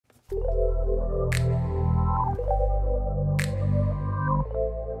There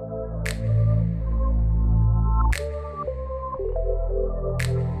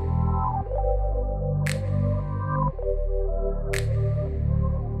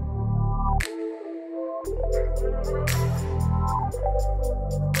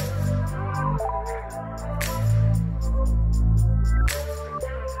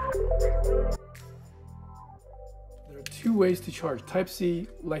are two ways to charge Type-C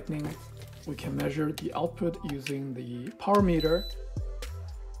Lightning. We can measure the output using the power meter.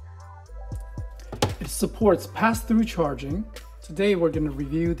 It supports pass-through charging. Today we're going to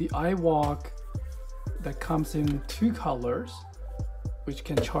review the iWalk that comes in two colors, which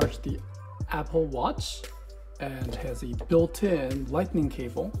can charge the Apple Watch and has a built-in lightning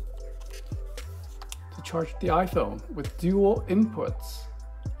cable to charge the iPhone with dual inputs.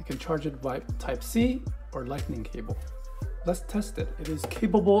 You can charge it by Type-C or lightning cable. Let's test it. It is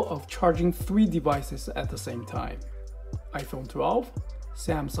capable of charging 3 devices at the same time: iPhone 12,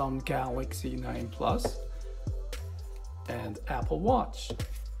 Samsung Galaxy 9 Plus, and Apple Watch.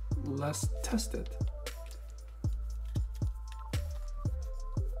 Let's test it.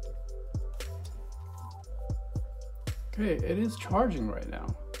 Okay, it is charging right now.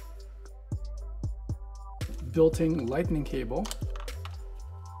 Built-in lightning cable.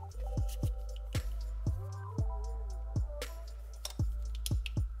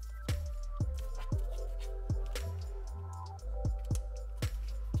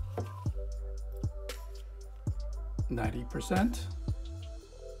 %.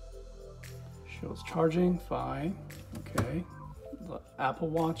 Shows charging, fine. Okay. The Apple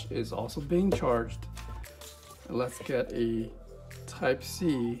Watch is also being charged. Let's get a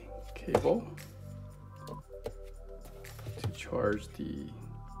Type-C cable to charge the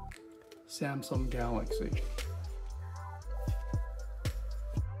Samsung Galaxy.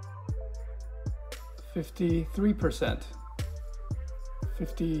 53%.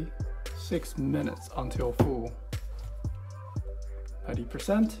 56 minutes until full.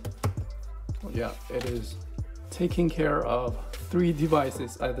 90%. Well, yeah, it is taking care of 3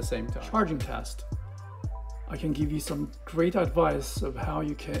 devices at the same time. Charging test. I can give you some great advice of how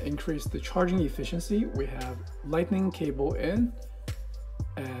you can increase the charging efficiency. We have lightning cable in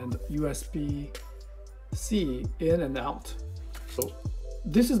and USB-C in and out. So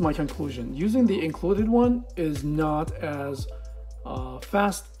this is my conclusion. Using the included one is not as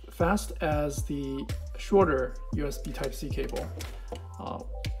fast as the shorter USB Type-C cable.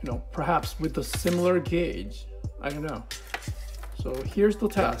 Perhaps with a similar gauge, I don't know. So here's the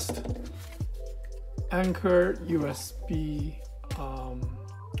test. Anchor USB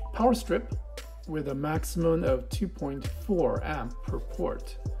power strip with a maximum of 2.4 amp per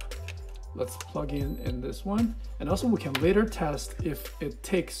port. Let's plug in this one, and also we can later test if it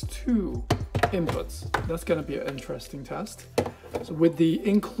takes 2 inputs. That's gonna be an interesting test. So with the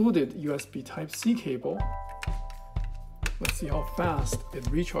included USB Type-C cable, let's see how fast it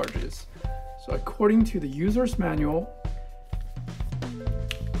recharges. So according to the user's manual,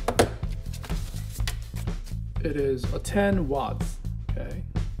 it is a 10 watts, okay?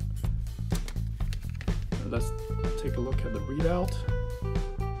 And let's take a look at the readout.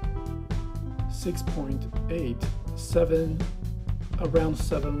 6.87, around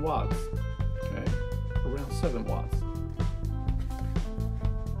 7 watts, okay? Around 7 watts.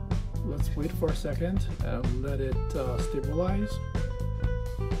 Let's wait for a second and let it stabilize.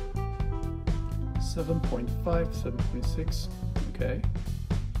 7.5, 7.6, okay.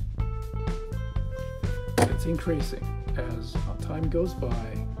 It's increasing as time goes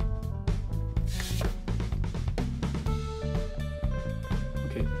by.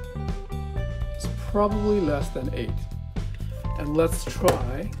 Okay, it's probably less than 8. And let's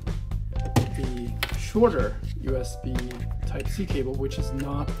try the shorter USB Type-C cable, which is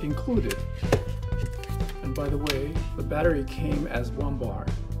not included. And by the way, the battery came as 1 bar.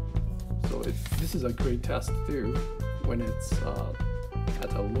 So this is a great test to do when it's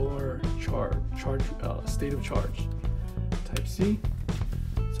at a lower state of charge. Type-C.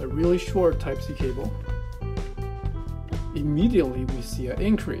 It's a really short Type-C cable. Immediately we see an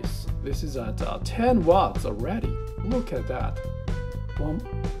increase. This is at 10 watts already. Look at that.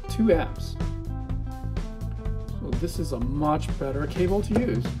 2 amps. So this is a much better cable to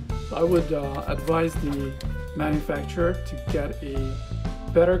use. So I would advise the manufacturer to get a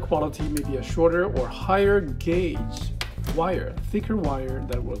better quality, maybe a shorter or higher gauge wire, thicker wire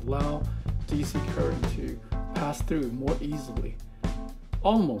that will allow DC current to pass through more easily.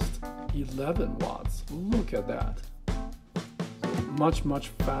 Almost 11 watts. Look at that. So much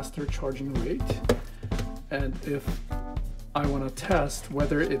faster charging rate. And if I want to test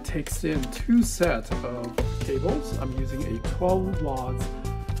whether it takes in 2 sets of cables. I'm using a 12 watts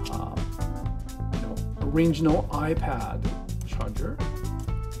original iPad charger.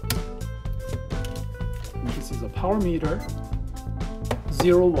 And this is a power meter,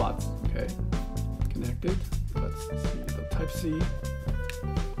 0 watts, okay, connected. Let's see the Type-C.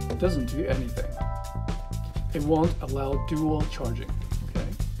 It doesn't do anything. It won't allow dual charging, okay?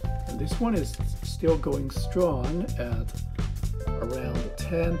 And this one is still going strong at around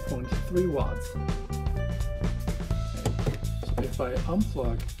 10.3 watts. Okay. So if I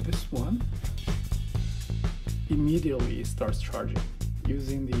unplug this one, immediately it starts charging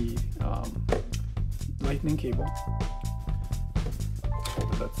using the lightning cable.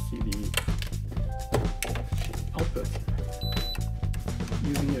 Let's see the output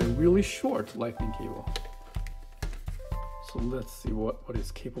using a really short lightning cable. So let's see what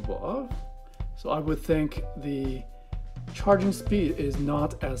it's capable of. So I would think the charging speed is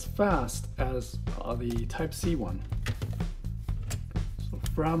not as fast as the Type-C one. So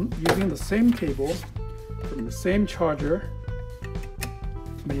from using the same cable, from the same charger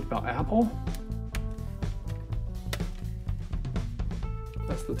made by Apple,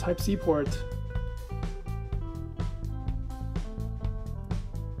 that's the Type-C port.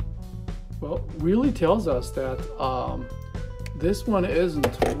 Well, really tells us that this one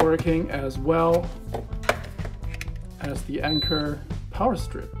isn't working as well as the Anker power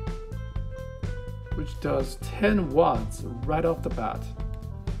strip, which does 10 watts right off the bat.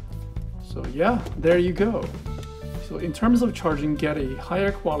 So yeah, there you go. So in terms of charging, get a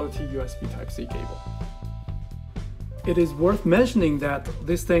higher quality USB Type-C cable. It is worth mentioning that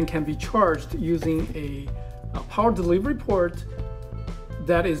this thing can be charged using a power delivery port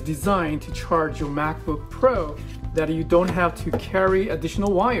that is designed to charge your MacBook Pro, that you don't have to carry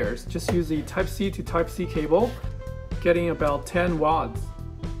additional wires. Just use a Type-C to Type-C cable, getting about 10 watts.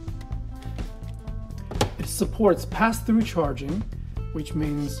 It supports pass-through charging, which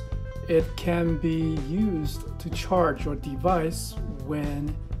means it can be used to charge your device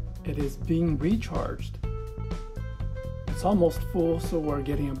when it is being recharged. It's almost full, so we're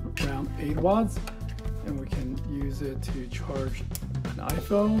getting around 8 watts, and we can use it to charge an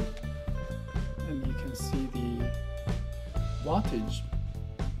iPhone, and you can see the wattage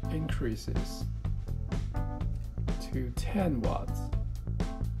increases to 10 watts.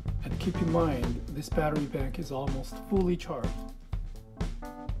 And keep in mind, this battery bank is almost fully charged.